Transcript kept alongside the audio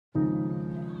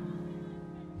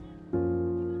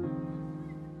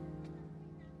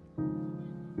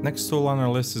Next tool on our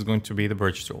list is going to be the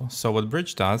bridge tool. So what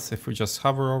bridge does, if we just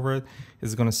hover over it,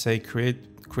 is going to say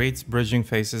creates bridging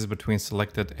faces between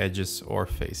selected edges or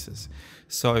faces.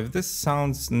 So if this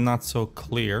sounds not so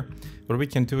clear, what we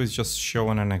can do is just show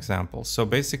in an example. So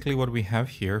basically what we have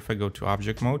here, if I go to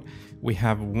object mode, we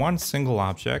have one single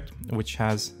object which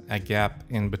has a gap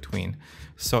in between.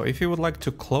 So if you would like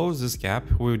to close this gap,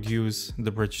 we would use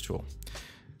the bridge tool.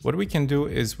 What we can do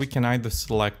is we can either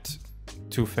select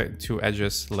two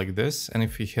edges like this, and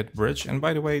if we hit bridge, and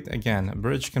by the way, again,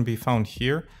 bridge can be found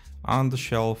here on the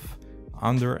shelf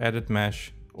under edit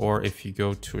mesh, or if you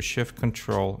go to shift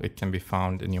control, it can be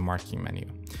found in your marking menu.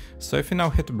 So if you now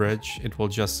hit bridge, it will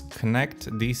just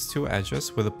connect these two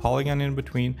edges with a polygon in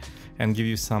between and give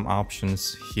you some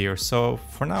options here. So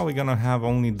for now, we're gonna have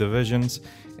only divisions,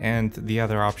 and the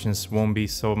other options won't be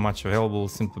so much available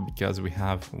simply because we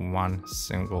have one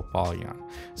single polygon.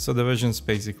 So divisions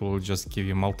basically will just give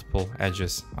you multiple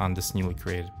edges on this newly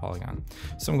created polygon.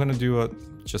 So I'm gonna do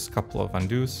just a couple of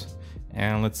undos,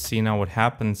 and let's see now what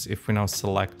happens if we now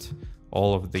select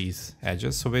all of these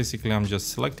edges. So basically I'm just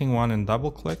selecting one and double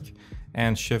click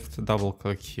and shift double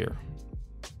click here.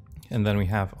 And then we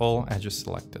have all edges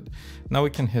selected. Now we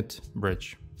can hit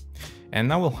bridge. And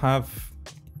now we'll have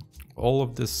all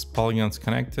of these polygons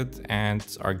connected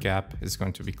and our gap is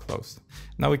going to be closed.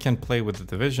 Now we can play with the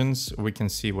divisions. We can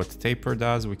see what taper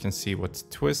does. We can see what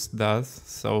twist does.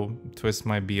 So twist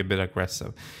might be a bit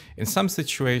aggressive. In some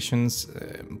situations,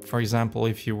 for example,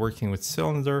 if you're working with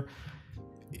cylinder,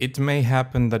 it may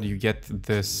happen that you get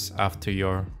this after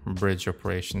your bridge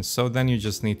operation. So then you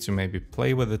just need to maybe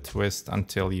play with the twist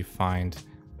until you find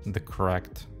the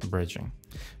correct bridging.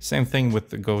 Same thing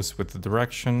goes with the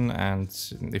direction, and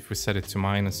if we set it to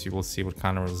minus, you will see what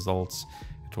kind of results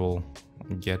it will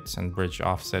get, and bridge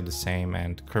offset the same,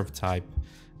 and curve type,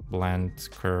 blend,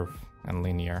 curve, and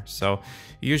linear. So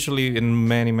usually in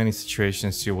many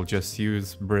situations you will just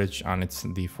use bridge on its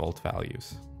default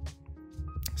values.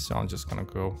 So I'm just gonna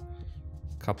go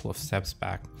a couple of steps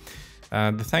back.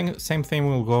 Same thing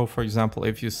will go, for example,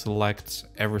 if you select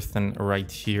everything right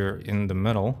here in the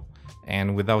middle,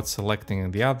 and without selecting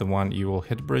the other one, you will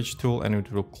hit bridge tool and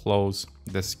it will close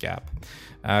this gap.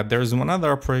 There's one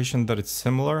other operation that is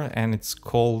similar, and it's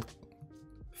called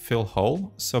fill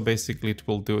hole. So basically it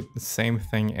will do the same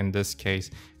thing. In this case,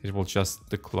 it will just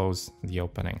close the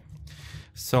opening.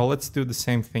 So let's do the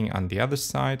same thing on the other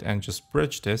side and just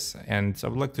bridge this. And I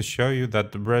would like to show you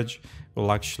that the bridge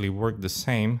will actually work the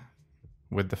same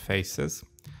with the faces.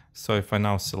 So if I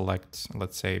now select,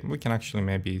 let's say, we can actually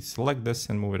maybe select this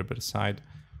and move it a bit aside.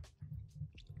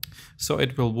 So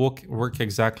it will work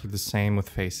exactly the same with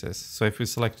faces. So if we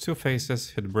select two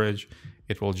faces, hit bridge,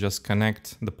 it will just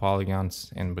connect the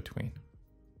polygons in between.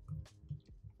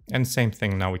 And same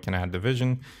thing, now we can add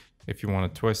division. If you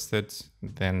want to twist it,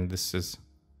 then this is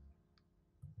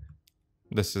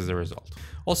the result.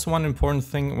 Also, one important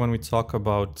thing when we talk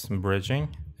about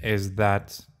bridging is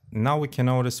that now we can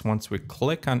notice once we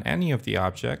click on any of the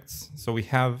objects, so we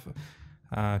have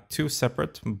two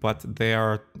separate, but they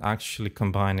are actually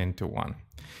combined into one.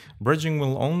 Bridging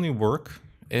will only work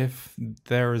if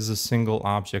there is a single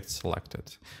object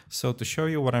selected. So to show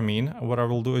you what I mean, what I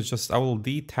will do is I will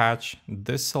detach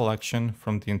this selection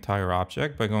from the entire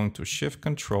object by going to Shift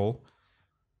Control,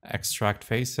 extract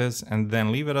faces, and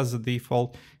then leave it as a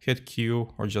default, hit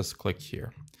Q, or just click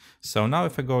here. So now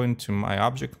if I go into my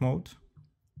object mode,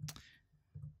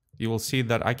 you will see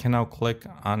that I can now click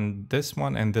on this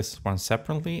one and this one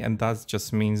separately, and that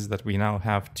just means that we now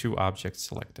have two objects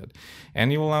selected.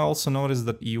 And you will also notice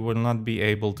that you will not be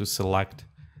able to select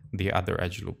the other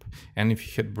edge loop. And if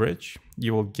you hit bridge,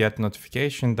 you will get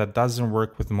notification that doesn't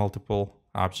work with multiple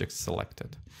objects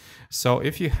selected. So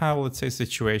if you have, let's say, a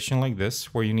situation like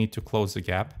this where you need to close the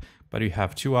gap, but you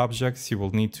have two objects, you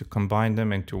will need to combine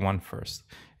them into one first.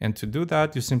 And to do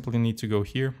that, you simply need to go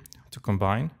here to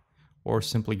combine, or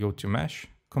simply go to mesh,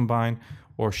 combine,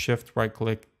 or shift right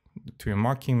click to your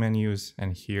marking menus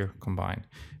and here combine.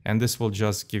 And this will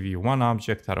just give you one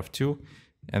object out of two,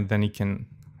 and then you can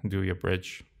do your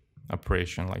bridge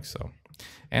operation like so.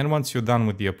 And once you're done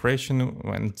with the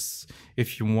operation,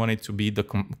 if you want it to be the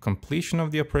completion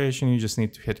of the operation, you just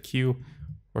need to hit Q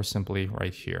or simply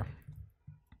right here.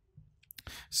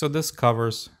 So this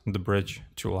covers the bridge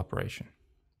tool operation.